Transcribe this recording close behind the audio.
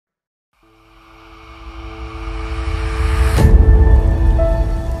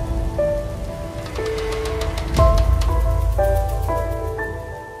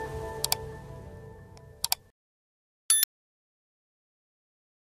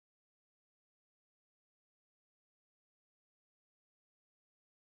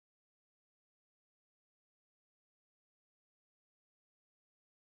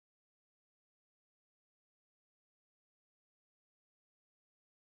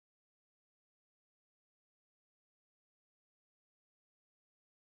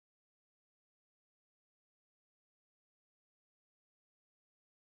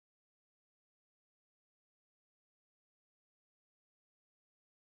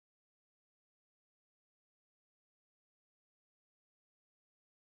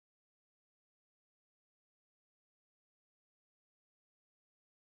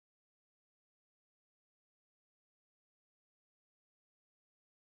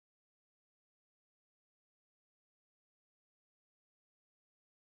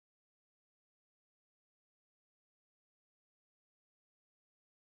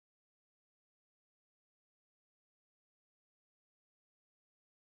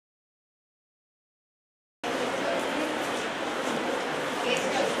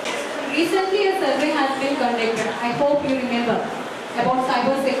Recently a survey has been conducted, I hope you remember, about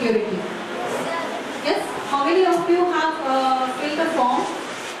cyber security. Yes? How many of you have filled the form?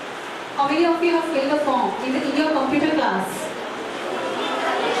 How many of you have filled the form in your computer class?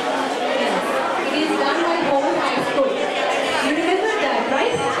 Yes. It is done by whole high school. You remember that,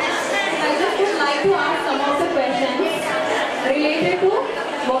 right? I just would like to ask some of the questions related to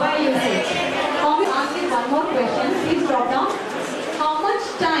mobile usage. How many ask you one more question? Please drop down. How much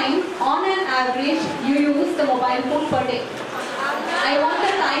time on an average you use the mobile phone per day? I want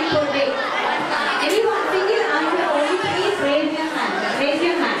the time per day. Anyone thinking answer only, please raise your hand. Raise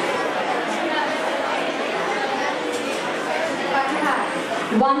your hand.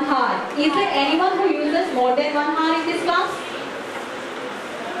 1 hour. Is there anyone who uses more than 1 hour in this class?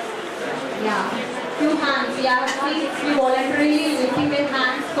 Yeah. Few hands. Yeah. Please be voluntarily lifting their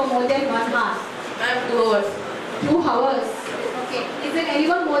hands for more than 1 hour. I'm 2 hours. 2 hours. Okay. Is there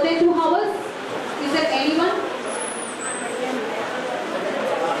anyone more than 2 hours? Is there anyone?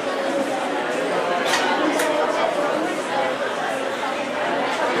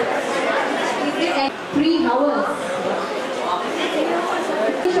 Is there 3 hours?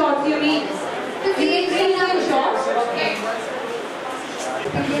 Shorts you mean? Is it 3 hours shorts? Okay.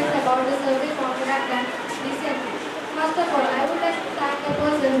 Opinions about the survey form that done recently. First of all, I would like to thank the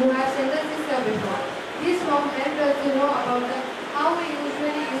person who has sent us this survey form. This form helped us to know about how we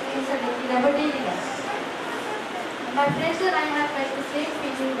usually use internet in our daily life. My friends and I have felt the same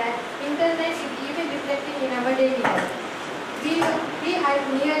feeling that internet is even reflecting in our daily life. We had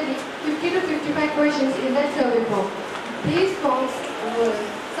nearly 50 to 55 questions in that survey form. These forms were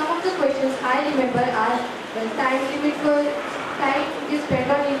some of the questions I remember are the time limit for time we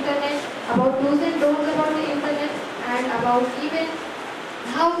spend on internet, about do's and don'ts about the internet, and about even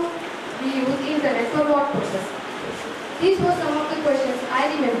how we use internet for what purpose. These were some of the questions I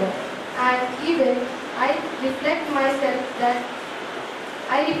remember, and even I reflect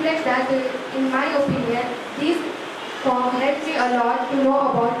that in my opinion, this form helped me a lot to know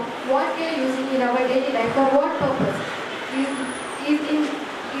about what we are using in our daily life, for what purpose.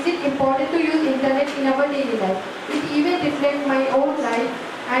 Is it important to use internet in our daily life? It even reflects my own life,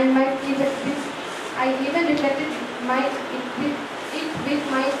 and I even reflected it with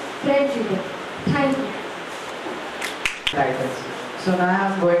my friends even. Thank you. Titles. So now I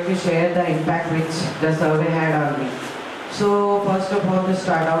am going to share the impact which the survey had on me. So first of all, to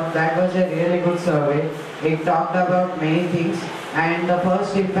start out, that was a really good survey. It talked about many things, and the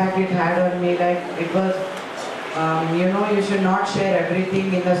first impact it had on me, like it was, you should not share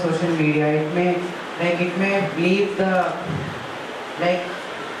everything in the social media. It may leave the,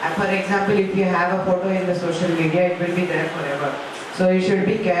 for example, if you have a photo in the social media, it will be there forever. So you should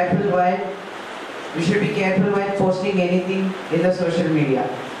be careful while posting anything in the social media.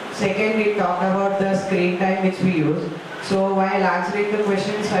 Second, it talked about the screen time which we use. So while answering the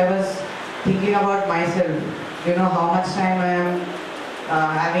questions, I was thinking about myself. How much time I am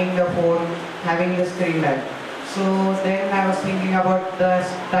having the phone, having the screen time. So then I was thinking about the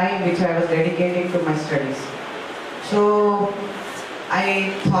time which I was dedicating to my studies. So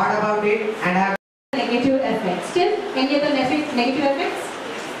I thought about it and I have Negative effects. Still, any other negative effects?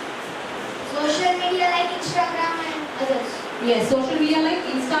 Social media like Instagram and others. Yes, social media like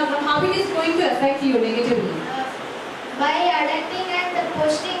Instagram. How it is going to affect you negatively? By adapting and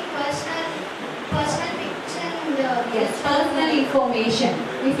posting personal pictures and Yes, personal information.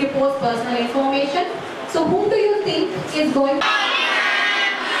 If you post personal information, so whom do you think is going to...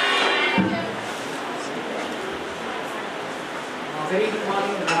 Very good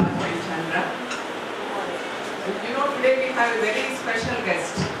morning, Raj and Chandra. Today we have a very special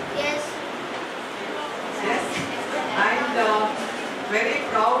guest. Yes. Yes, and very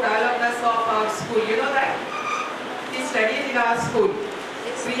proud alumnus of our school. You know that? He studied in our school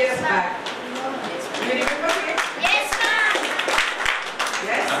 3 years back. You remember him? Yes, ma'am.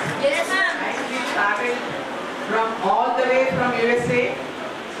 Yes? Yes, ma'am. And he traveled from all the way from USA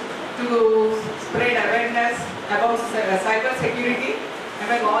to spread awareness about cyber security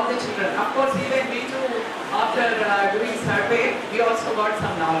among all the children. Of course, even we too, after doing survey, we also got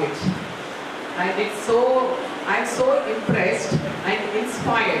some knowledge. And I'm so impressed and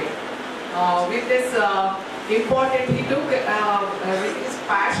inspired with this important, he took, with his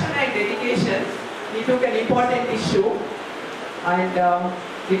passion and dedication, he took an important issue, and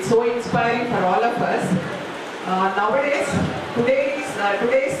it's so inspiring for all of us. Nowadays,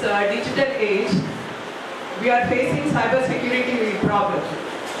 today's digital age, we are facing cyber security problem.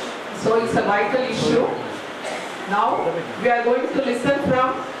 So it's a vital issue. Now we are going to listen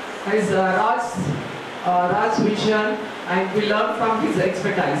from his Raj's vision, and we learn from his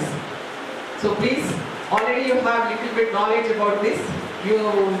expertise. So please, already you have little bit knowledge about this.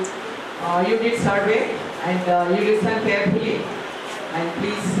 You did survey and you listen carefully. And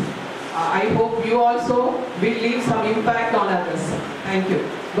please, I hope you also will leave some impact on others. Thank you.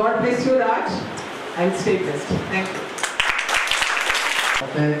 God bless you, Raj, and stay blessed. Thank you.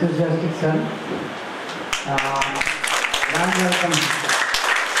 The enthusiastic son. Warm welcome.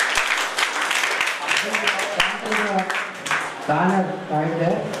 Banner right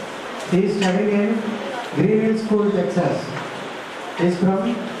there. He is studying in Greenville School, Texas. He is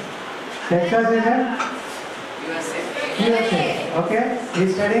from Texas, is it? USA. Okay. He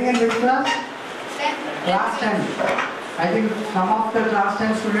is studying in which class? Class 10. I think some of the class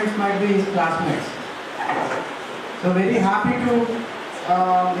 10 students might be his classmates. So very happy to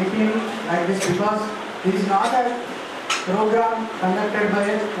meet him like this because this is not a program conducted by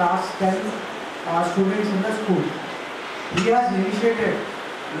a class 10 students in the school. He has initiated,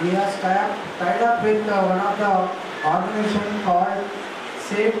 he has tied up with one of the organization called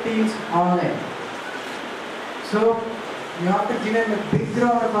Save Teens Online. So you have to give him a big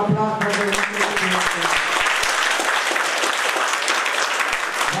round of applause for the initiative.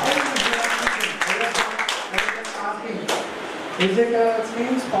 Is it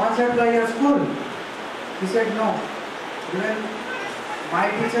being sponsored by your school? He said no. Even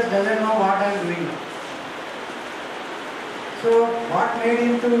my teacher doesn't know what I am doing. So what made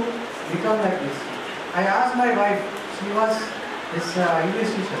him to become like this? I asked my wife, she was his English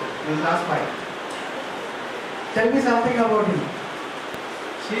teacher in class 5. Tell me something about him.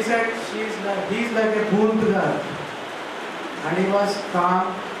 She said he's like a boon to the earth. And he was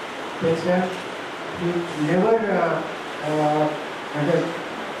calm, patient. He never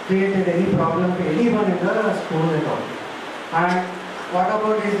created any problem to anyone in the school at all. And what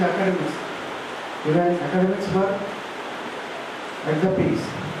about his academics? Even academics were at the peace.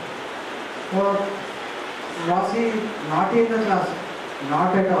 So was he naughty in the class?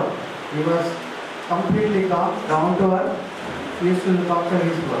 Not at all. He was completely calm, down to earth. He used to look after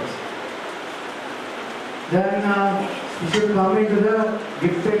his works. Then he should come into the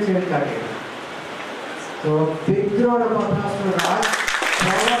gifted child category. So big round of applause to Raj.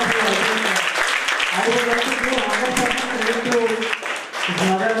 I would like to give 100% credit to his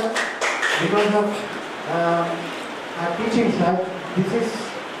mother because of her teaching, sir. This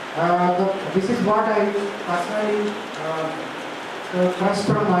is what I personally trust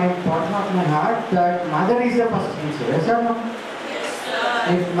from my bottom of my heart, that mother is the first teacher. Yes or no? Yes,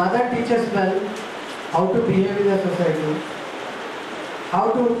 sir. If mother teaches well how to behave in the society,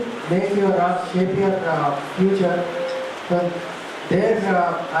 how to make your shape your future, so there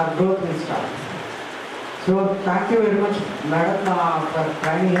our growth will start. So thank you very much, madam, for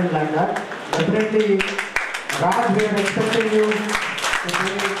training him like that. Definitely, Raj, we are expecting you to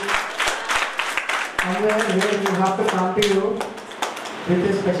be somewhere where we have to come to you with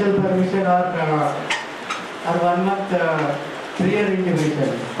a special permission or 1 month prior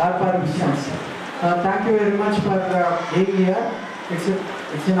invitation or permissions. Thank you very much for being here.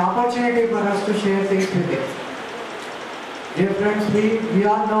 It's an opportunity for us to share things with you. Dear friends, we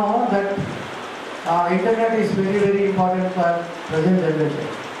all know that internet is very, very important for present generation.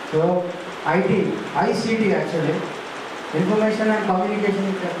 So ICT actually, information and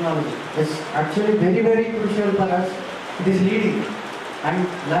communication technology, is actually very, very crucial for us. It is leading. And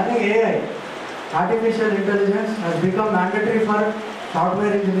learning AI, artificial intelligence, has become mandatory for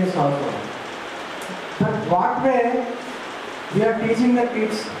software engineers also. But what way we are teaching the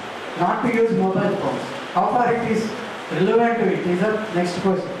kids not to use mobile phones? How far it is relevant to it is the next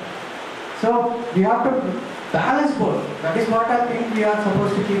question. So we have to balance both. That is what I think we are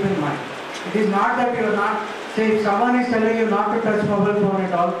supposed to keep in mind. It is not that you are not, say if someone is telling you not to touch mobile phone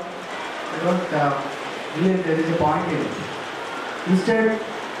at all, I don't believe there is a point in it. Instead,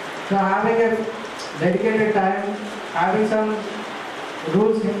 so having a dedicated time, having some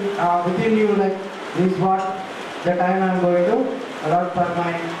rules within you, like this is what the time I am going to allot for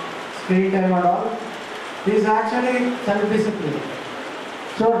my screen time and all, this is actually self-discipline.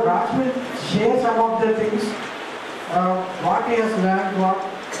 So Raj will share some of the things, what he has learned,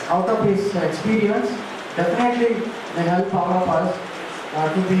 out of his experience, definitely may help all of us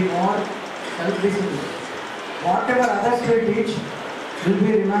to be more self-disciplined. Whatever others will teach will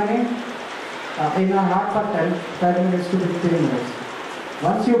be remaining in our heart for 10 minutes to 15 minutes.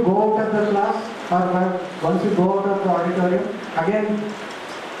 Once you go out of the class or once you go out of the auditorium, again,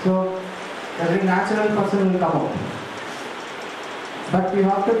 so every natural person will come out. But you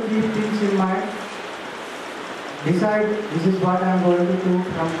have to keep things in mind. Decide this is what I am going to do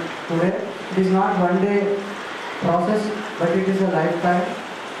from today. It is not one day process, but it is a lifetime.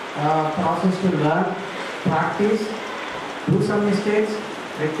 process to learn, practice, do some mistakes,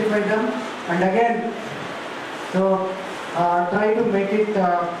 rectify them, and again. So try to make it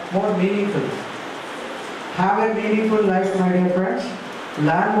more meaningful. Have a meaningful life, my dear friends.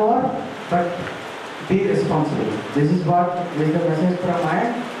 Learn more, but be responsible. This is what is the message from my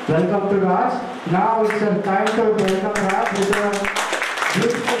end. Welcome to Raj. Now it's time to welcome Raj with a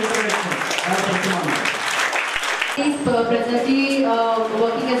beautiful introduction. He's presently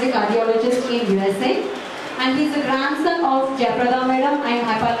working as a cardiologist in USA, and he's a grandson of Jayaprada Madam and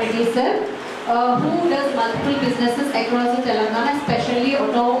Hypal Reddy sir, who does multiple businesses across the Telangana, especially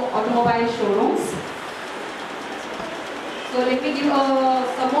automobile showrooms. So let me give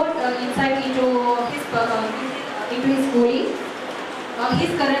some more insight into his schooling.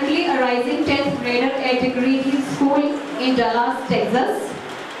 He's currently a rising 10th grader at a degree school in Dallas, Texas.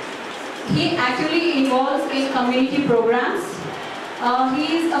 He actually involves in community programs.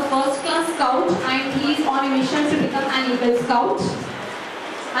 He is a first-class scout and he is on a mission to become an Eagle Scout.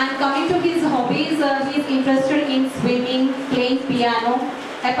 And coming to his hobbies, he is interested in swimming, playing piano.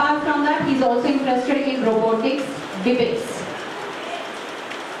 Apart from that, he is also interested in robotics, debates.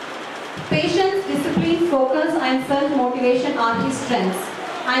 Patience, discipline, focus and self-motivation are his strengths,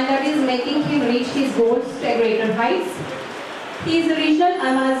 and that is making him reach his goals to greater heights. He is a regional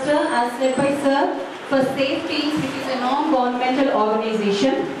ambassador as led by Sir for Safe Teams, which is a non-governmental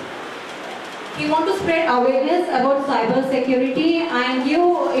organization. He wants to spread awareness about cyber security and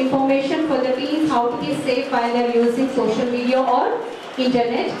give information for the teens how to be safe while they are using social media or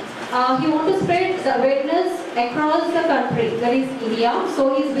internet. He wants to spread the awareness across the country, that is India.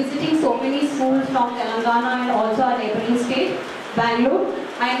 So he is visiting so many schools from Telangana and also our neighboring state, Bangalore,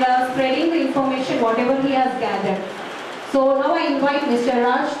 and spreading the information whatever he has gathered. So now I invite Mr.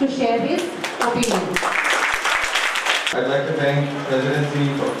 Raj to share his opinion. I'd like to thank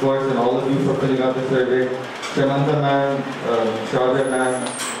Presidency, of course, and all of you for filling out the survey. Shamanta ma'am, Shravya ma'am,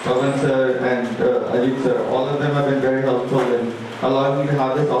 Pavan sir, and Ajit sir, all of them have been very helpful in allowing me to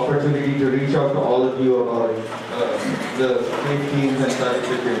have this opportunity to reach out to all of you about the safe teams and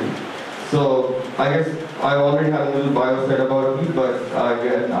cybersecurity. So I guess I already had a little bio said about me, but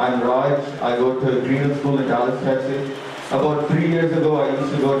again, I'm Raj. I go to Greenhill School in Dallas, Texas. About 3 years ago, I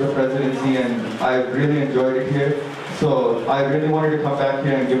used to go to Presidency, and I really enjoyed it here. So I really wanted to come back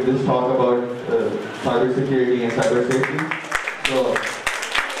here and give this talk about cybersecurity and cyber safety. So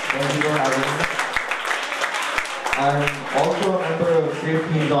thank you for having me. I'm also a member of Safe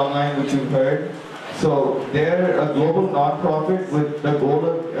Teams Online, which you've heard. So they're a global non-profit with the goal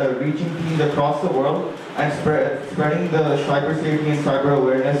of reaching teams across the world and spreading the cyber safety and cyber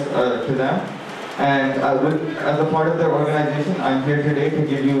awareness to them. And as a part of their organization, I'm here today to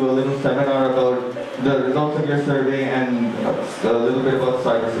give you a little seminar about the results of your survey and a little bit about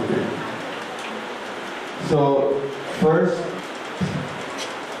cybersecurity. So first,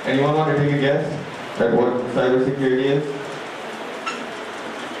 anyone want to take a guess at what cybersecurity is?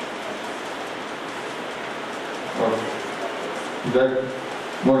 Is that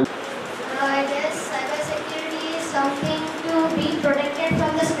more? I guess cybersecurity is something to be protected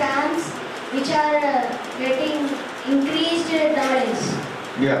from the scams which are getting increased nowadays.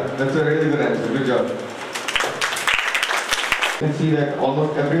 Yeah, that's a really good answer. Good job. You can see that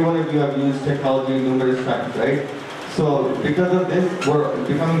almost every one of you have used technology numerous times, right? So because of this, we're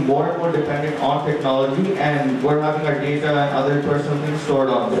becoming more and more dependent on technology, and we're having our data and other personal things stored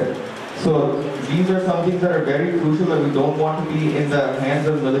on there. So these are some things that are very crucial that we don't want to be in the hands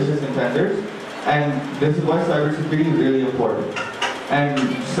of malicious intenders, and this is why cybersecurity is really important. And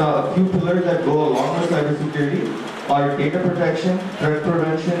so a few pillars that go along with cybersecurity are data protection, threat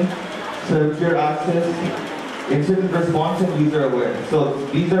prevention, secure access, incident response, and user awareness. So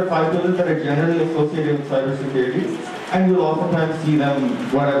these are 5 pillars that are generally associated with cybersecurity, and you'll oftentimes see them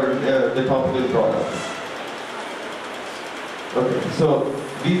whenever the topic is brought up. Okay, so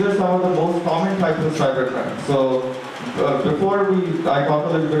these are some of the most common types of cybercrime. So before I talk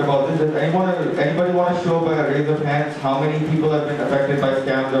a little bit about this, does anybody want to show by a raise of hands how many people have been affected by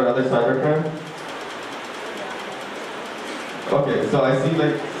scams or other cybercrime? Okay, so I see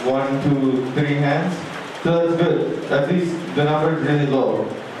like 1, 2, 3 hands. So that's good. At least the number is really low.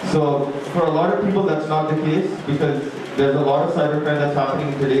 So for a lot of people that's not the case, because there's a lot of cybercrime that's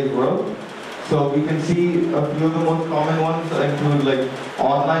happening in today's world. So we can see a few of the most common ones include like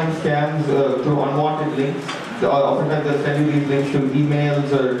online scams through unwanted links. Oftentimes they'll send you these links to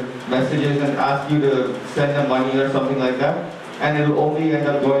emails or messages and ask you to send them money or something like that. And it will only end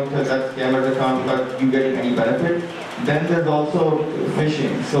up going to that scammer's account without you getting any benefit. Then there's also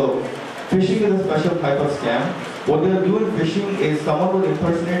phishing. So phishing is a special type of scam What they'll do in phishing is someone will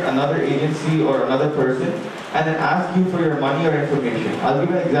impersonate another agency or another person and then ask you for your money or information. I'll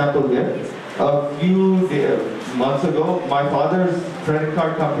give an example here. A few months ago, my father's credit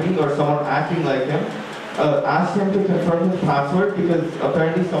card company or someone acting like him asked him to confirm his password because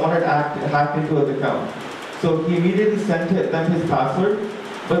apparently someone had hacked into his account. So he immediately sent them his password,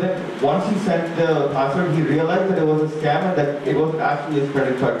 but then once he sent the password, he realized that it was a scam and that it wasn't actually his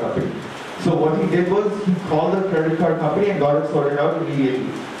credit card company. So what he did was he called the credit card company and got it sorted out immediately.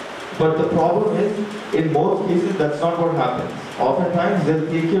 But the problem is, in most cases, that's not what happens. Oftentimes, they'll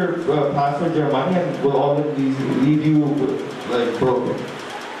take your password, your money, and will always leave you like broken.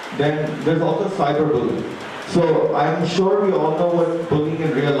 Then there's also cyberbullying. So I'm sure we all know what bullying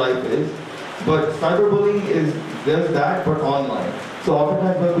in real life is, but cyberbullying is there's that, but online. So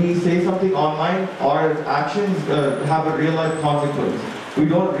oftentimes when we say something online, our actions have a real life consequence. We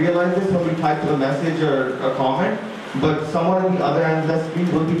don't realize this when we type a message or a comment, but someone on the other end of the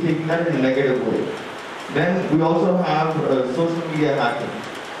screen will be taking that in a negative way. Then we also have social media hacking.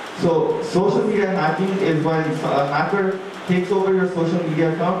 So social media hacking is when a hacker takes over your social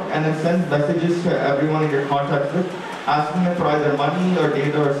media account and then sends messages to everyone in your contact list, asking them for either money or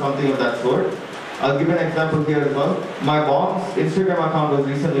data or something of that sort. I'll give an example here as well. My mom's Instagram account was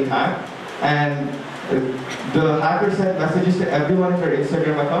recently hacked, and the hacker sent messages to everyone in her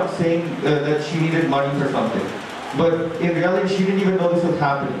Instagram account saying that she needed money for something. But in reality, she didn't even know this was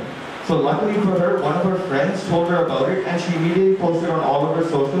happening. So luckily for her, one of her friends told her about it, and she immediately posted on all of her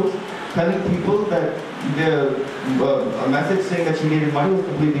socials, telling people that a message saying that she needed money was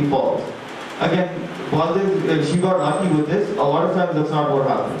completely false. Again, while she got lucky with this, a lot of times that's not what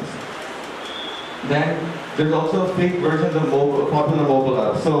happens. Then there's also fake versions of popular mobile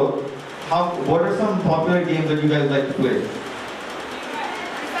apps. So what are some popular games that you guys like to play?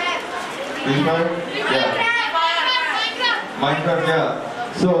 Free Fire? Yeah. Minecraft,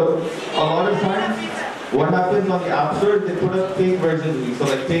 yeah. So a lot of times, what happens on the App Store, they put up fake versions of these. So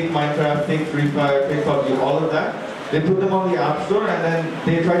like fake Minecraft, fake Free Fire, fake PUBG, all of that. They put them on the App Store and then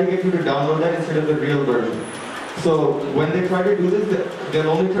they try to get you to download that instead of the real version. So when they try to do this, they'll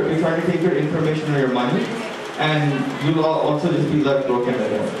only be trying to take your information or your money, and you'll also just be left broken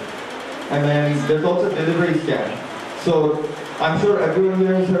again. And then there's also delivery scam. So I'm sure everyone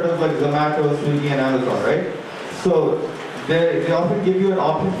here has heard of like Zomato, Swiggy, and Amazon, right? So they often give you an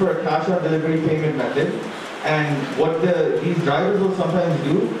option for a cash on delivery payment method, and what these drivers will sometimes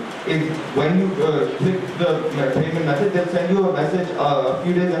do is when you click the payment method, they'll send you a message a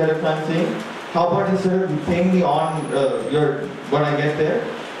few days ahead of time saying, how about instead of paying me on when I get there,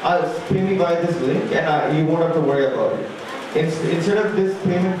 pay me by this link and you won't have to worry about it. Instead of this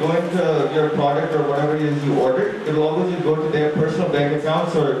payment going to your product or whatever it is you ordered, it will always just go to their personal bank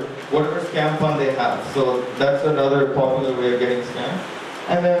accounts or whatever scam fund they have. So that's another popular way of getting scammed.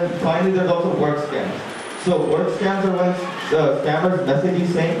 And then finally there's also work scams. So work scams are when scammers message you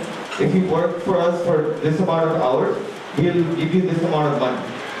saying, if you work for us for this amount of hours, we'll give you this amount of money.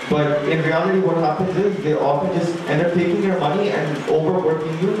 But in reality, what happens is they often just end up taking your money and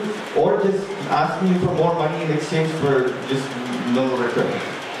overworking you, or just asking you for more money in exchange for just no return.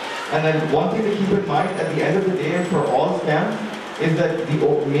 And then one thing to keep in mind at the end of the day for all scams is that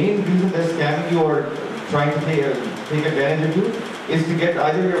the main reason they're scamming you or trying to take advantage of you is to get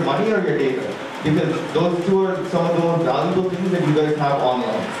either your money or your data. Because those two are some of the most valuable things that you guys have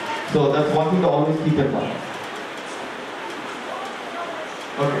online. So that's one thing to always keep in mind.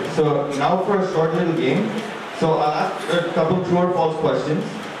 Okay, so now for a short little game. So I'll ask a couple true or false questions,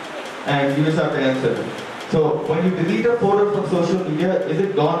 and you just have to answer them. So when you delete a photo from social media, is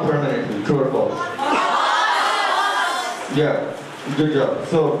it gone permanently? True or false? Yeah, good job.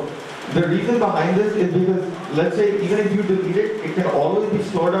 So the reason behind this is because, let's say, even if you delete it, it can always be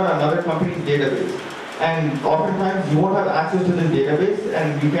stored on another company's database. And oftentimes you won't have access to this database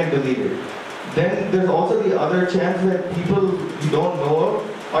and you can delete it. Then there's also the other chance that people you don't know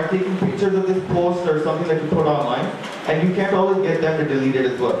of are taking pictures of this post or something that you put online, and you can't always get them to delete it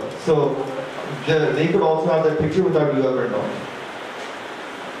as well. So they could also have that picture without you ever knowing.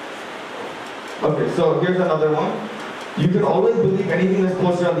 Okay, so here's another one. You can always believe anything that's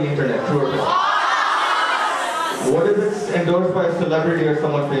posted on the internet, true or false? What if it's endorsed by a celebrity or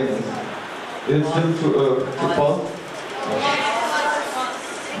someone famous? Is it still false?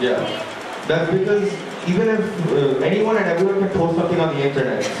 Yeah. That's because even if anyone and everyone can post something on the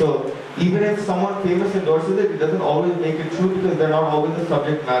internet. So even if someone famous endorses it, it doesn't always make it true because they're not always the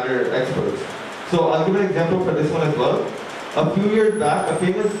subject matter experts. So I'll give an example for this one as well. A few years back, a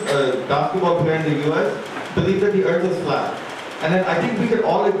famous basketball player in the US believed that the earth is flat. And then I think we could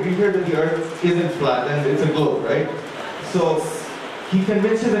all agree here that the Earth isn't flat and it's a globe, right? So he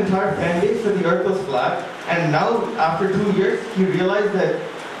convinced his entire fan base that the Earth was flat, and now after 2 years, he realized that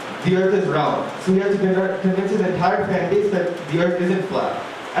the Earth is round. So he had to convince his entire fan base that the Earth isn't flat.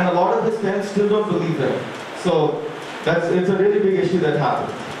 And a lot of his fans still don't believe him. So it's a really big issue that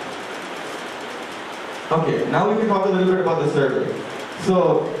happened. Okay, now we can talk a little bit about the survey.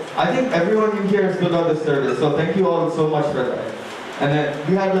 So I think everyone in here has filled out the survey, so thank you all so much for that. And then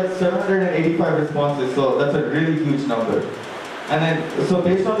we had like 785 responses, so that's a really huge number. And then, so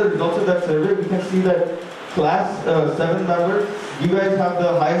based on the results of that survey, we can see that class 7 members, you guys have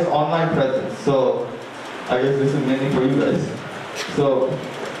the highest online presence. So I guess this is mainly for you guys. So,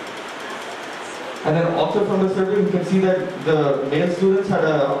 and then also from the survey, we can see that the male students had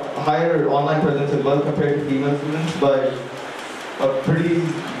a higher online presence as well compared to female students by a pretty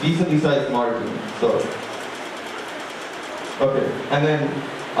decently sized margin. So, okay, and then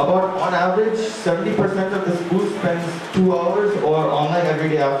about on average, 70% of the school spends 2 hours or online every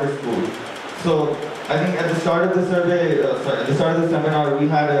day after school. So I think at the start of the survey, at the start of the seminar, we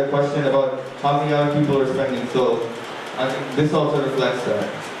had a question about how many hours people are spending. So I think this also reflects that.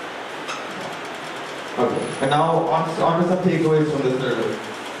 Okay, and now on to some takeaways from the survey.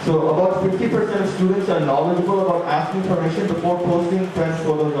 So about 50% of students are knowledgeable about asking permission before posting friends'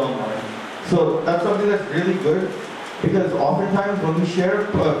 photos online. So that's something that's really good, because oftentimes when we share a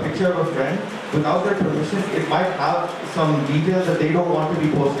picture of a friend without their permission, it might have some details that they don't want to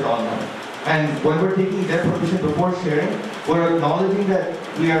be posted online. And when we're taking their permission before sharing, we're acknowledging that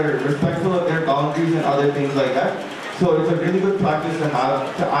we are respectful of their boundaries and other things like that. So it's a really good practice to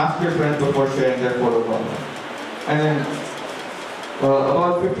have to ask your friends before sharing their photos online. And then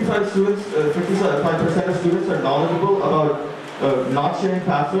about 55% of students are knowledgeable about not sharing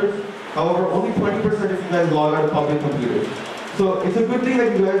passwords. However, only 20% of you guys log out of public computers. So it's a good thing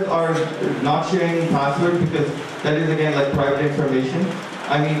that you guys are not sharing passwords, because that is again like private information.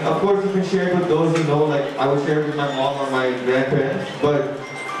 I mean, of course you can share it with those you know, like I would share it with my mom or my grandparents, but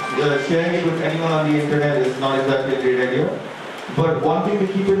sharing it with anyone on the internet is not exactly a great idea. But one thing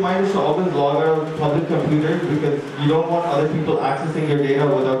to keep in mind is to always log out of public computers, because you don't want other people accessing your data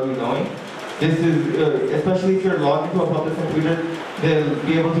without you knowing. This is, especially if you're logged into a public computer, they'll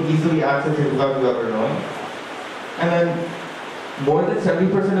be able to easily access it without you ever knowing. And then more than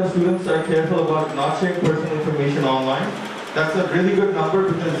 70% of students are careful about not sharing personal information online. That's a really good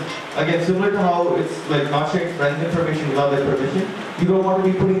number, because again, similar to how it's like not sharing friends' information without their permission, you don't want to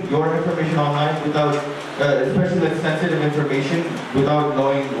be putting your information online without, especially like sensitive information, without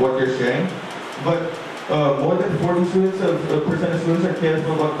knowing what you're sharing. But more than 40% of students are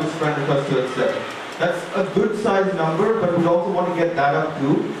careful about which friend request to accept. That's a good sized number, but we also want to get that up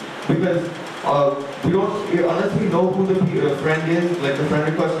too, because we don't, unless we know who the friend is, like the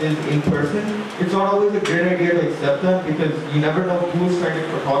friend request is in person, it's not always a great idea to accept them, because you never know who's trying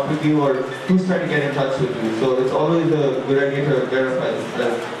to talk with you or who's trying to get in touch with you. So it's always a good idea to verify this,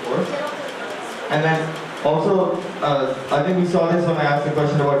 of course. And then also, I think we saw this when I asked the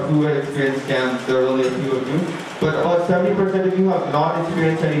question about who had experienced scams. There were only a few of you, but about 70% of you have not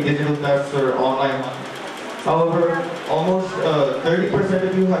experienced any digital thefts or online harm. However, almost 30%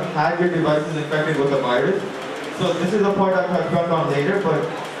 of you have had your devices infected with a virus. So this is a part I'll touch on later, but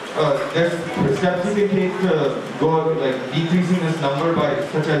there's steps you can take to go like decreasing this number, by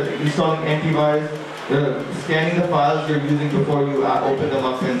such as installing antivirus, scanning the files you're using before you open them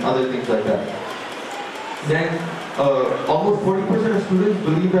up, and other things like that. Then almost 40% of students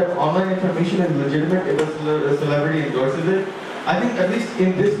believe that online information is legitimate if a celebrity endorses it. I think at least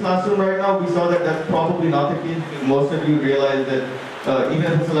in this classroom right now, we saw that that's probably not the case, because most of you realize that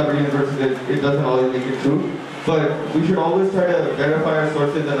even if a celebrity endorses it, it doesn't always make it true. But we should always try to verify our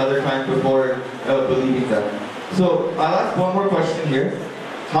sources another time before believing them. So I'll ask one more question here.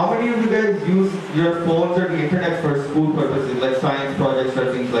 How many of you guys use your phones or the internet for school purposes, like science projects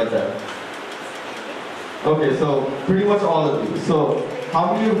or things like that? Okay, so pretty much all of you. So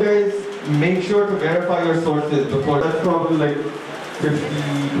how many of you guys make sure to verify your sources before? That's probably like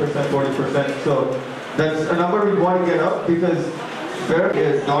 50%, 40%. So that's a number we want to get up, because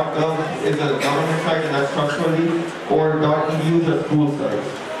 .gov is a government site and that's trustworthy, or .edu is a school site.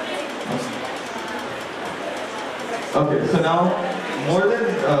 Okay, so now more than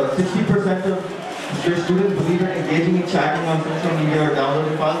 60% of your students believe that engaging in chatting on social media or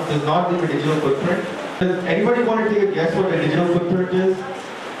downloading files does not leave a digital footprint. Does anybody want to take a guess what a digital footprint is?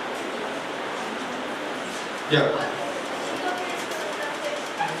 Yeah.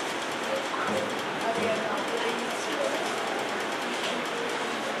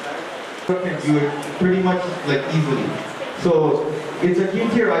 Can do it pretty much like easily. So it's akin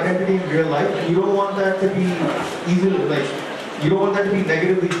to your identity in real life, and you don't want that to be easily, like, you don't want that to be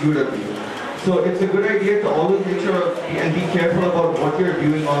negatively viewed of you. So it's a good idea to always make sure and be careful about what you're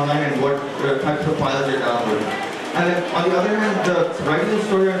viewing online and what types of files you're downloading. And then on the other hand, writing a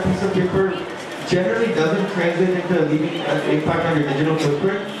story on a piece of paper generally doesn't translate into leaving an impact on your digital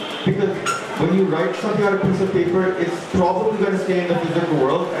footprint, because when you write something on a piece of paper, it's probably going to stay in the physical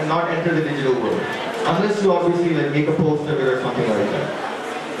world and not enter the digital world. Unless you obviously like make a post of it or something like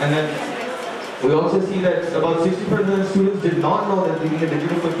that. And then we also see that about 60% of students did not know that leaving a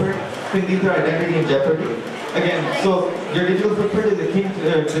digital footprint can leave their identity in jeopardy. Again, so your digital footprint is akin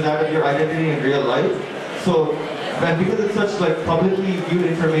to that of your identity in real life. So, and because it's such like publicly viewed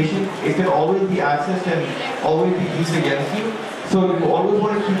information, it can always be accessed and always be used against you. So you always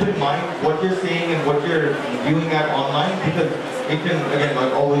want to keep in mind what you're saying and what you're viewing at online, because it can, again,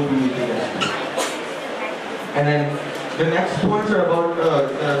 like always be used against you. And then the next points are about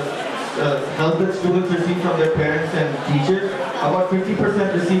help that students receive from their parents and teachers. About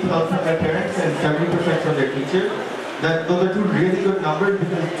 50% receive help from their parents and 70% from their teachers. Those are two really good numbers,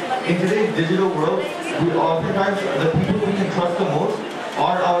 because in today's digital world, we oftentimes, the people we can trust the most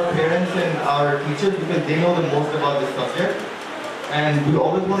are our parents and our teachers, because they know the most about this subject. And we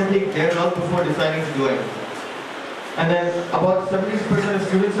always want to take their help before deciding to do anything. And then about 70% of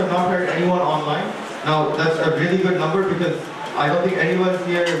students have not heard anyone online. Now, that's a really good number, because I don't think anyone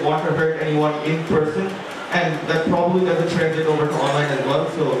here wants to hurt anyone in person, and that probably doesn't translate over to online as well.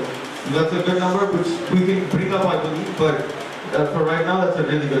 So that's a good number, which we can bring up, I believe, but for right now, that's a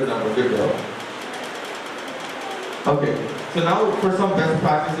really good number. Good job. Okay, so now for some best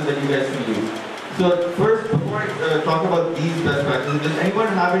practices that you guys can use. So first, before I talk about these best practices, does anyone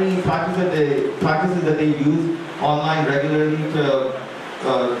have any practices that they use online regularly to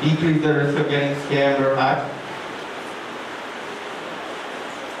decrease the risk of getting scammed or hacked?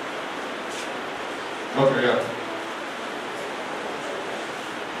 Okay, yeah.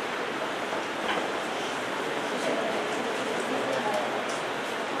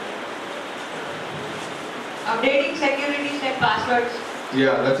 Updating securities and passwords.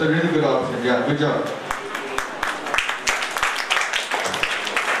 Yeah, that's a really good option. Yeah, good job.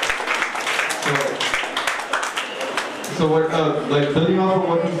 So what, like building off of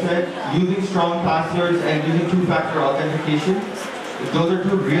what you said, using strong passwords and using two-factor authentication, those are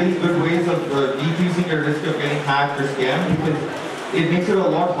two really good ways of decreasing your risk of getting hacked or scammed, because it makes it a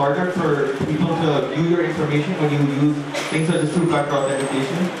lot harder for people to view your information when you use things such as two-factor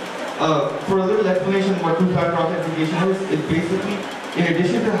authentication. For a little explanation what two-factor authentication is basically, in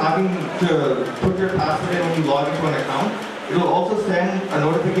addition to having to put your password in when you log into an account, it will also send a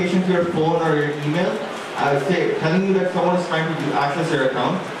notification to your phone or your email telling you that someone is trying to access your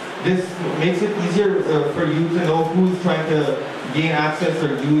account. This makes it easier for you to know who's trying to gain access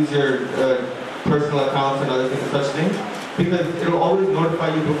or use your personal accounts and other things, such things, because it will always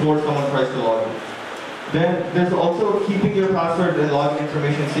notify you before someone tries to log in. Then there's also keeping your password and login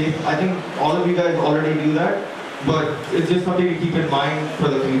information safe. I think all of you guys already do that, but it's just something to keep in mind for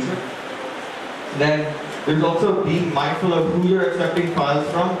the future. Then there's also being mindful of who you're accepting files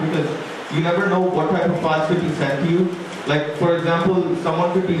from, because you never know what type of files could be sent to you. Like, for example,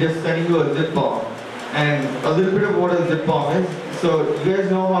 someone could be just sending you a zip bomb. And a little bit of what a zip bomb is. So you guys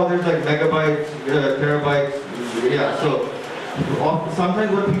know how there's like megabytes, terabytes, yeah, so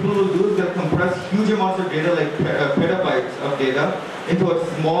sometimes what people will do is they'll compress huge amounts of data, like petabytes of data, into a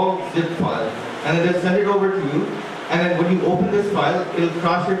small zip file. And then they'll send it over to you. And then when you open this file, it'll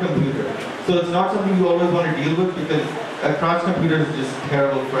crash your computer. So it's not something you always want to deal with, because a crashed computer is just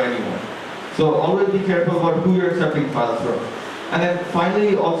terrible for anyone. So always be careful about who you're accepting files from. And then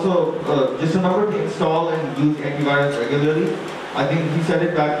finally, also, just remember to install and use antivirus regularly. I think he said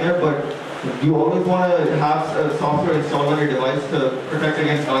it back there, but you always want to have software installed on your device to protect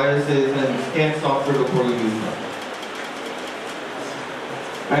against viruses and scan software before you use them.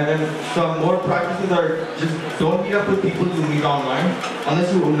 And then some more practices are just don't meet up with people you meet online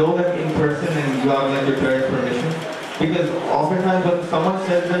unless you know them in person and you have like your parents' permission. Because oftentimes when someone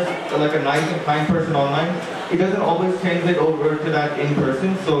says this like a nice and kind person online, it doesn't always translate over to that in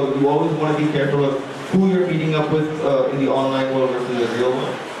person. So you always want to be careful of who you're meeting up with in the online world versus the real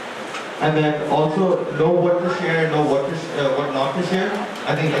world. And then also know what to share, know what not to share.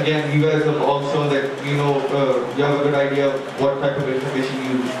 I think again, you guys have all shown that you know you have a good idea of what type of information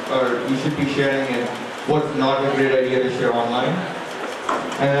you should be sharing and what's not a great idea to share online.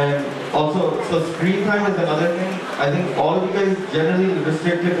 And then also, so screen time is another thing. I think all of you guys generally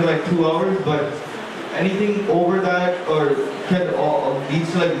restricted to like 2 hours, but anything over that or can lead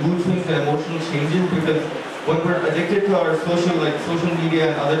to like mood swings and emotional changes, because when we're addicted to our social media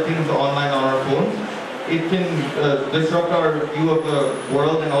and other things online on our phones, it can disrupt our view of the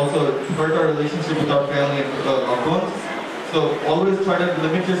world and also hurt our relationship with our family and loved ones. So always try to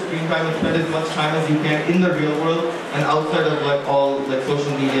limit your screen time and spend as much time as you can in the real world and outside of all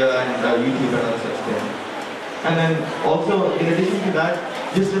social media and YouTube and other such things. And then also, in addition to that,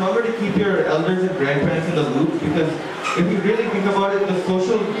 just remember to keep your elders and grandparents in the loop, because if you really think about it,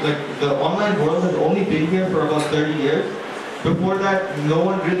 the online world has only been here for about 30 years. Before that, no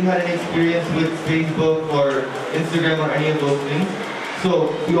one really had any experience with Facebook or Instagram or any of those things. So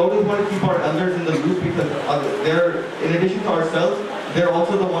we always want to keep our elders in the loop, because they're, in addition to ourselves, they're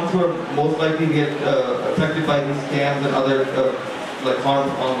also the ones who are most likely to get affected by these scams and other harm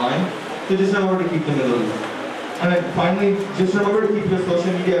online. So just remember to keep them in the loop. And then finally, just remember to keep your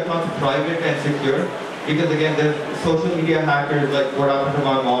social media accounts private and secure, because again, there's social media hackers like what happened to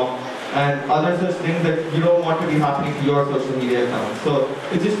my mom, and other such things that you don't want to be happening to your social media accounts. So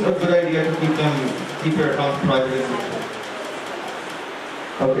it's just a good idea to keep your accounts private and secure.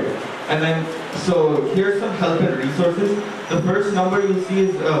 Okay, and then, so here's some help and resources. The first number you'll see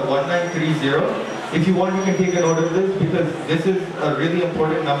is 1930. If you want, you can take a note of this, because this is a really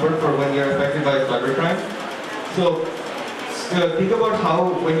important number for when you're affected by cybercrime. So think about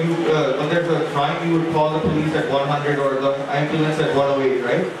how when there's a crime, you would call the police at 100 or the ambulance at 108,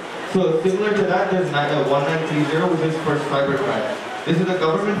 right? So similar to that, there's 1930, which is for cybercrime. This is a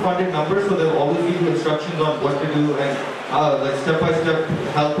government-funded number, so they'll always give you instructions on what to do and step-by-step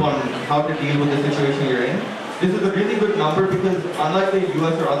help on how to deal with the situation you're in. This is a really good number because unlike the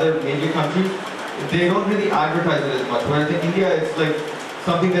US or other major countries, they don't really advertise it as much. Whereas in India, it's like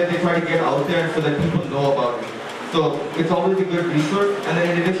something that they try to get out there so that people know about it. So it's always a good resource. And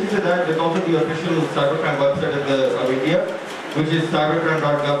then in addition to that, there's also the official cybercrime website of India, which is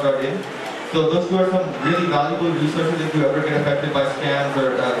cybercrime.gov.in. So those two are some really valuable resources if you ever get affected by scams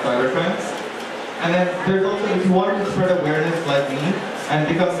or cybercrime. And then there's also, if you wanted to spread awareness like me and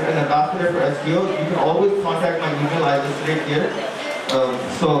become an ambassador for SEO, you can always contact my email. I listed it here.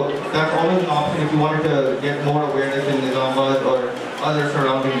 So that's always an option if you wanted to get more awareness in Nizamabad or other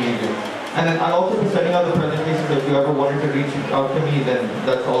surrounding regions. And then I'll also be sending out the presentation, so if you ever wanted to reach out to me, then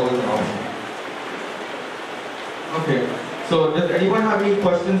that's always an option. Okay, so does anyone have any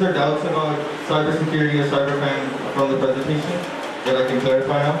questions or doubts about cybersecurity or cybercrime from the presentation that I can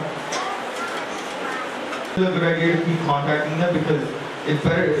clarify now? It's a good idea to keep contacting them because it's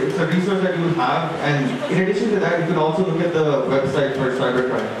a resource that you have, and in addition to that, you can also look at the website for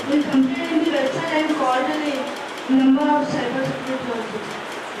cybercrime. In comparing the website and called a number of cybersecurity officers.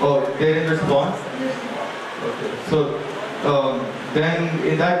 Oh, they didn't respond? Yes. Okay. So then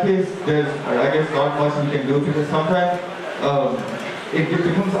in that case, there's I guess not much we can do because sometimes it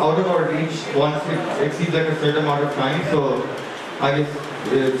becomes out of our reach once it exceeds like a certain amount of time. So I guess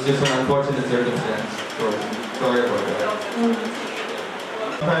it's just an unfortunate circumstance. So sorry about that.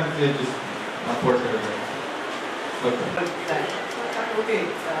 Sometimes it's just unfortunate. Okay,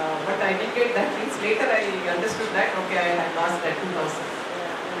 but I didn't get that means later I understood that okay I had lost that 2000.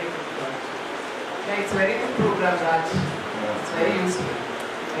 Yeah, it's a very good program, Raj. It's very useful.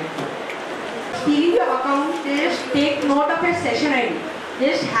 Thank you. Stealing your account, they just take note of your session ID. They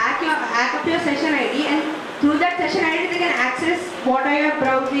just hack up your session ID, and through that session ID they can access what are you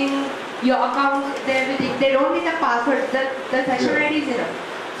browsing, your accounts, everything. They don't need the password, the session ID is enough.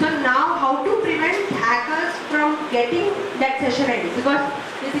 So now how to prevent hackers from getting that session ID? Because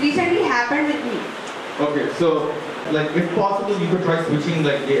this recently happened with me. Okay, so like if possible you could try switching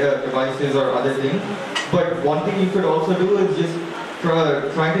like devices or other things, but one thing you could also do is just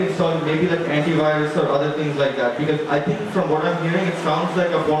try to install maybe like antivirus or other things like that, because I think from what I'm hearing it sounds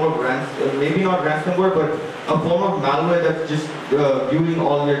like a form of maybe not ransomware, but a form of malware that's just viewing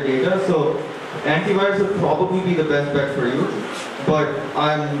all your data. So antivirus would probably be the best bet for you, but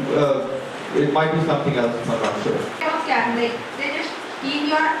it might be something else if I'm not sure. They just steal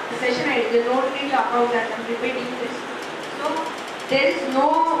your session ID, they don't need your account, that I'm repeating this. So there is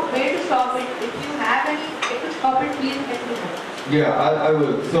no way to stop it. If you have any way to stop it, please let me know. Yeah, I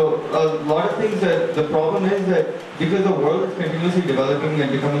will. So a lot of things that the problem is that because the world is continuously developing and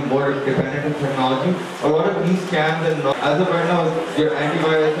becoming more dependent on technology, a lot of these scams and as of right now, your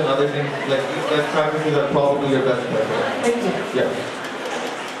antivirus and other things like these best practices are probably your best bet. Yeah.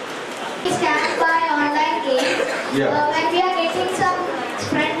 Scams by online games. Yeah. When we are getting some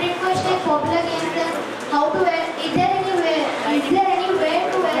friend request in popular games, then is there any way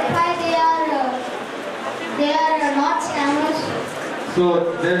to verify they are not scammers? So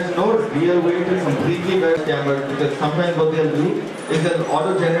there's no real way to completely verify scammers, because sometimes what they'll do is they'll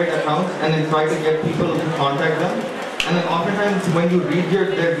auto-generate accounts and then try to get people to contact them. And then oftentimes when you read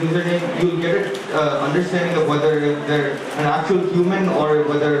their username, you'll get an understanding of whether they're an actual human or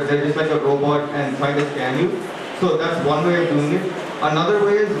whether they're just like a robot and trying to scam you. So that's one way of doing it. Another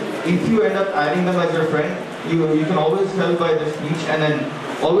way is, if you end up adding them as your friend, you can always tell by the speech, and then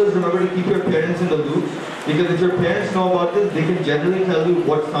always remember to keep your parents in the loop, because if your parents know about this, they can generally tell you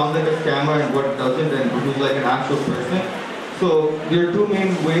what sounds like a scammer and what doesn't, and who's like an actual person. So your two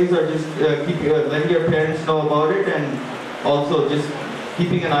main ways are just letting your parents know about it, and also just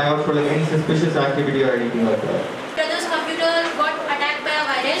keeping an eye out for like any suspicious activity or anything like that. Brother's computer got attacked by a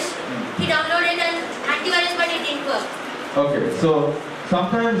virus. He downloaded an antivirus but it didn't work. Okay, so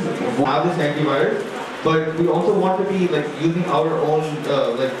sometimes we have this antivirus, but we also want to be like using our own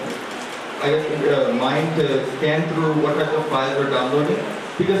mind to scan through what type of files we're downloading.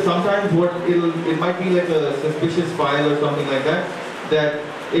 Because sometimes it might be like a suspicious file or something like that, that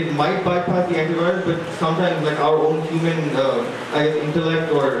it might bypass the antivirus, but sometimes like our own human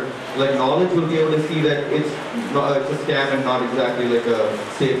intellect or like knowledge will be able to see that it's a scam and not exactly like a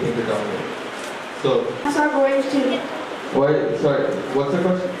safe thing to download. So. Are going still. Sorry, what's the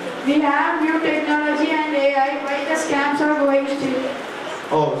question? We have new technology and AI. Why the scams are going still?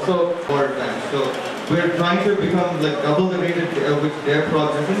 Oh, so more time. So we're trying to become like double the rate which they're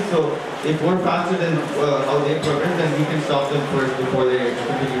progressing. So if we're faster than how they progress, then we can stop them first before they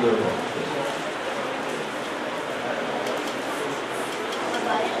continue their work.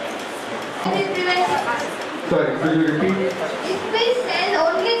 Sorry, could you repeat? If we send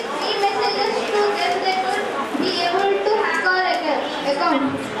only 3 messages to them, they will be able to hack our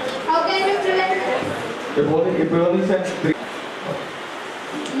account. How can we prevent that? If we only send 3.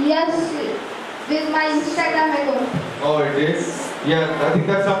 Yes, with my Instagram account. Oh, it is? Yeah, I think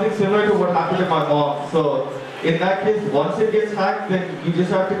that's something similar to what happened to my mom. So in that case, once it gets hacked, then you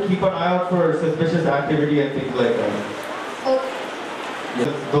just have to keep an eye out for suspicious activity and things like that. Okay.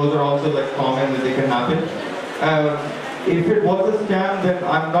 Yes, those are also like common that they can happen. If it was a scam, then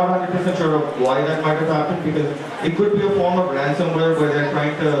I'm not 100% sure of why that might have happened, because it could be a form of ransomware where they're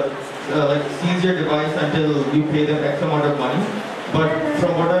trying to like seize your device until you pay them X amount of money. But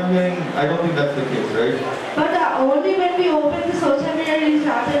from what I'm hearing, I don't think that's the case, right? But only when we open the social media it is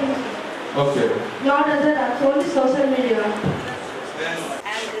happening. Okay. Not other apps, only social media.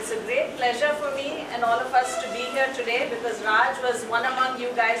 And it's a great pleasure for me and all of us to be here today, because Raj was one among you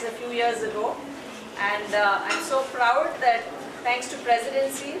guys a few years ago. And I'm so proud that thanks to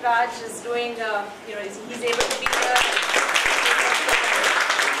Presidency, Raj is doing, he's able to be here.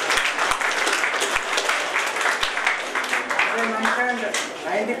 I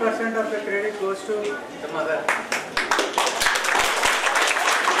mentioned 90% of the credit goes to the mother.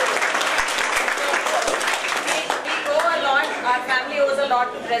 We owe a lot, our family owes a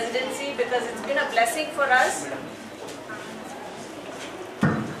lot to Presidency, because it's been a blessing for us.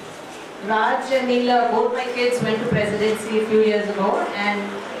 Raj and Neela, both my kids went to Presidency a few years ago, and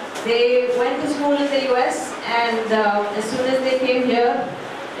they went to school in the US, and as soon as they came here,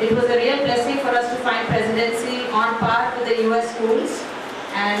 it was a real blessing for us to find Presidency on par with the US schools.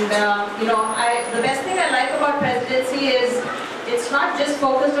 And the best thing I like about Presidency is it's not just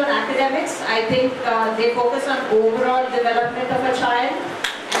focused on academics. I think they focus on overall development of a child.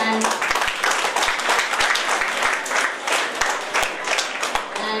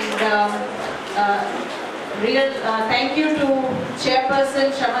 Real thank you to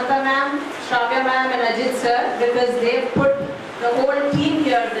Chairperson Shamanta ma'am, Shravya ma'am and Ajit sir, because they put the whole team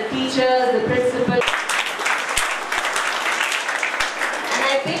here, the teachers, the principals. And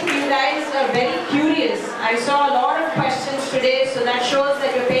I think you guys are very curious. I saw a lot of questions today, so that shows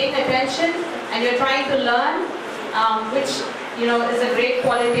that you're paying attention and you're trying to learn, which is a great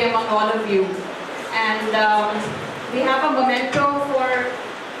quality among all of you. And we have a memento for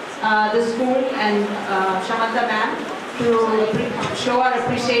the school and Shamanta ma'am to show our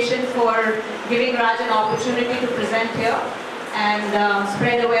appreciation for giving Raj an opportunity to present here and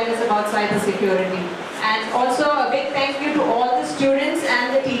spread awareness about cybersecurity. And also a big thank you to all the students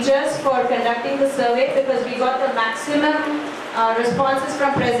and the teachers for conducting the survey, because we got the maximum responses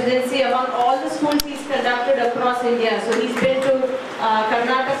from Presidency among all the schools he's conducted across India. So he's been to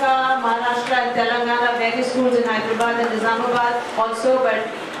Karnataka, Maharashtra and Telangana, various schools in Hyderabad and Nizamabad also, but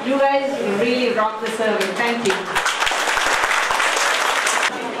you guys really rock the survey. Thank you.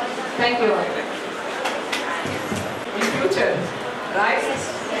 Thank you all. In future, right?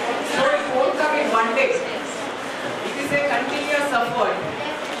 So it won't come in one day. It is a continuous effort.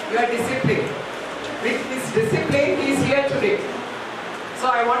 You are disciplined. With this discipline, he is here today. So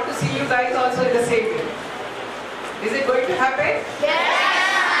I want to see you guys also in the same way. Is it going to happen?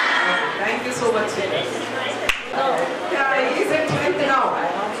 Thank you so much. Yeah, he is in 12th now.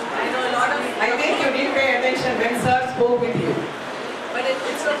 I know a lot of. I think you didn't pay attention when sir spoke with you. But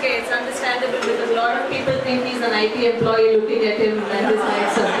it's okay, it's understandable because a lot of people think he's an IT employee looking at him and his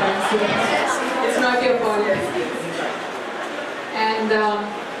life sometimes. So it's not your fault. And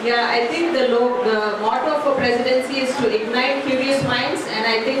yeah, I think the motto for presidency is to ignite curious minds, and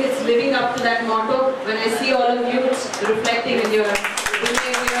I think it's living up to that motto. When I see all of you, it's reflecting in your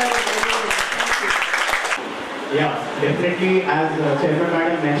behavior and everything. Thank you. Yeah, definitely, as Chairman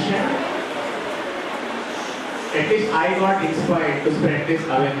Madam mentioned, at least I got inspired to spread this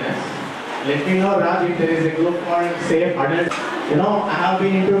awareness. Let me know, Raj, if there is a group called Safe Adults. You know, I have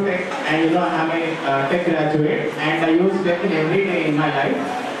been into tech, and you know, I am a tech graduate, and I use tech in every day in my life.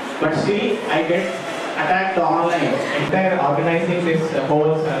 But still, I get attacked online. They're organizing this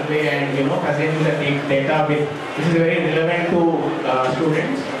whole survey and you know, presenting the data with, this is very relevant to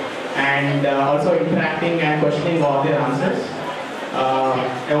students, and also interacting and questioning all their answers.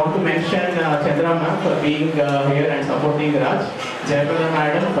 I want to mention Chandra ma'am for being here and supporting Raj, Jayapala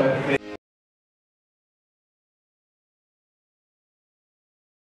madam for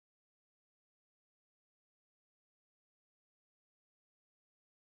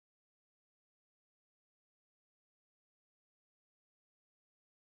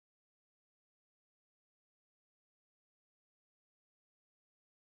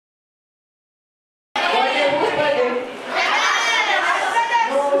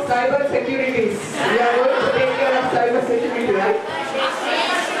Cyber securities. We are going to take care of cyber security, right?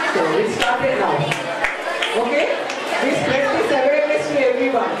 So we started now. Okay? We spread this awareness to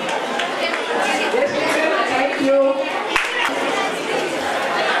everyone. Yes, teacher. Thank you.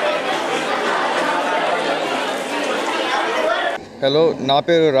 Hello, నా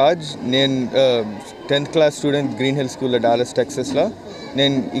పేరు రాజ్. నేను 10th class student green hill స్కూల్లో Dallas టెక్సస్లో.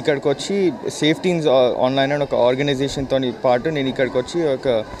 నేను ఇక్కడికి వచ్చి సేఫ్టీన్స్ online అని ఒక ఆర్గనైజేషన్తో పాటు నేను ఇక్కడికి వచ్చి ఒక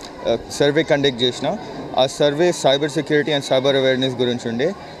సర్వే కండక్ట్ చేసిన. ఆ survey cyber security and cyber awareness గురించి ఉండే.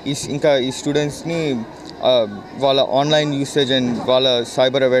 ఇంకా ఈ స్టూడెంట్స్ని వాళ్ళ ఆన్లైన్ యూసేజ్ అండ్ వాళ్ళ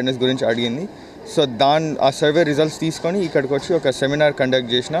సైబర్ అవేర్నెస్ గురించి అడిగింది. సో ఆ సర్వే రిజల్ట్స్ తీసుకొని ఇక్కడికి వచ్చి ఒక సెమినార్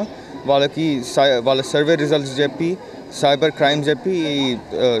కండక్ట్ చేసిన. వాళ్ళకి వాళ్ళ సర్వే రిజల్ట్స్ చెప్పి, సైబర్ క్రైమ్ చెప్పి,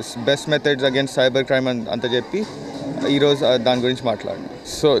 best methods against cyber crime అంత చెప్పి ఈరోజు దాని గురించి మాట్లాడినా.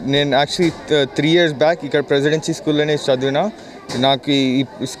 సో నేను యాక్చువల్లీ 3 years బ్యాక్ ఇక్కడ ప్రెసిడెన్సీ స్కూల్లోనే చదివినా. నాకు ఈ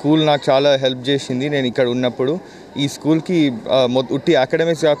స్కూల్ నాకు చాలా హెల్ప్ చేసింది. నేను ఇక్కడ ఉన్నప్పుడు ఈ స్కూల్కి ఉట్టి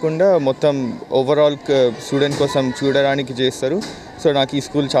అకాడమిక్స్ కాకుండా మొత్తం ఓవరాల్ స్టూడెంట్ కోసం చూడడానికి చేస్తారు. సో నాకు ఈ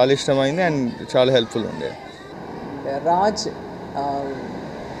స్కూల్ చాలా ఇష్టమైంది అండ్ చాలా హెల్ప్ఫుల్ ఉండే.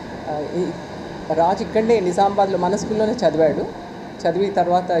 రాజ్ ఇక్కడనే నిజామాబాద్లో మన స్కూల్లోనే చదివాడు. చదివి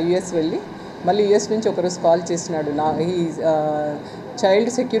తర్వాత యుఎస్ వెళ్ళి మళ్ళీ యుఎస్ నుంచి ఒకరోజు కాల్ చేసినాడు. ఈ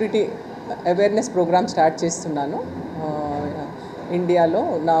child security awareness programme start చేస్తున్నాను ఇండియాలో,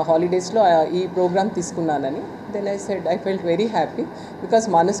 నా హాలిడేస్లో ఈ ప్రోగ్రామ్ తీసుకున్నానని. Then I said I felt very happy because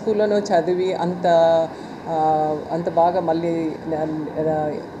మన స్కూల్లోనూ చదివి అంత బాగా మళ్ళీ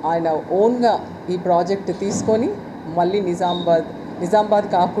ఆయన ఓన్గా ఈ ప్రాజెక్ట్ తీసుకొని మళ్ళీ నిజామాబాద్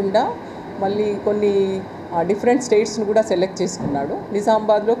కాకుండా మళ్ళీ కొన్ని డిఫరెంట్ స్టేట్స్ని కూడా సెలెక్ట్ చేసుకున్నాడు.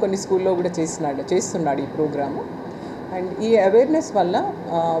 నిజామాబాద్లో కొన్ని స్కూల్లో కూడా చేస్తున్నాడు ఈ ప్రోగ్రాము. అండ్ ఈ అవేర్నెస్ వల్ల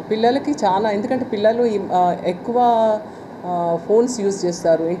పిల్లలకి చాలా, ఎందుకంటే పిల్లలు ఎక్కువ ఫోన్స్ యూజ్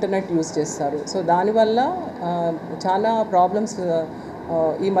చేస్తారు, ఇంటర్నెట్ యూజ్ చేస్తారు. సో దానివల్ల చాలా ప్రాబ్లమ్స్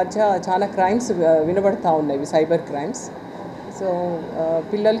ఈ మధ్య చాలా క్రైమ్స్ వినబడతా ఉన్నాయి, సైబర్ క్రైమ్స్. సో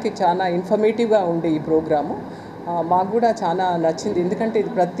పిల్లలకి చాలా ఇన్ఫర్మేటివ్గా ఉండే ఈ ప్రోగ్రాము. మాకు కూడా చాలా నచ్చింది, ఎందుకంటే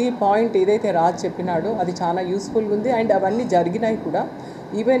ఇది ప్రతి పాయింట్ ఏదైతే రాజ్ చెప్పినాడో అది చాలా యూస్ఫుల్గా ఉంది. అండ్ అవన్నీ జరిగినాయి కూడా.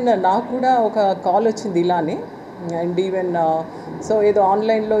 ఈవెన్ నాకు కూడా ఒక కాల్ వచ్చింది ఇలానే. అండ్ ఈవెన్ సో ఏదో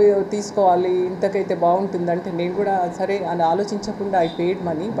ఆన్లైన్లో తీసుకోవాలి ఇంతకైతే బాగుంటుందంటే నేను కూడా సరే అని ఆలోచించకుండా I paid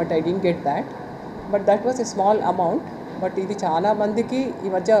money, but I didn't get that. But that was a small amount. But ఇది చాలా మందికి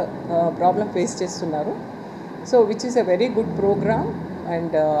ఈ మధ్య ప్రాబ్లం ఫేస్ చేస్తున్నారు. So which is a very good programme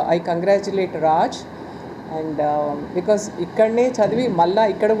and I congratulate Raj. And because ఇక్కడనే చదివి మళ్ళీ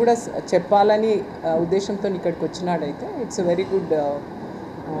ఇక్కడ కూడా చెప్పాలని ఉద్దేశంతో ఇక్కడికి వచ్చినాడైతే it's a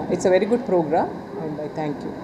very good programme and I thank you.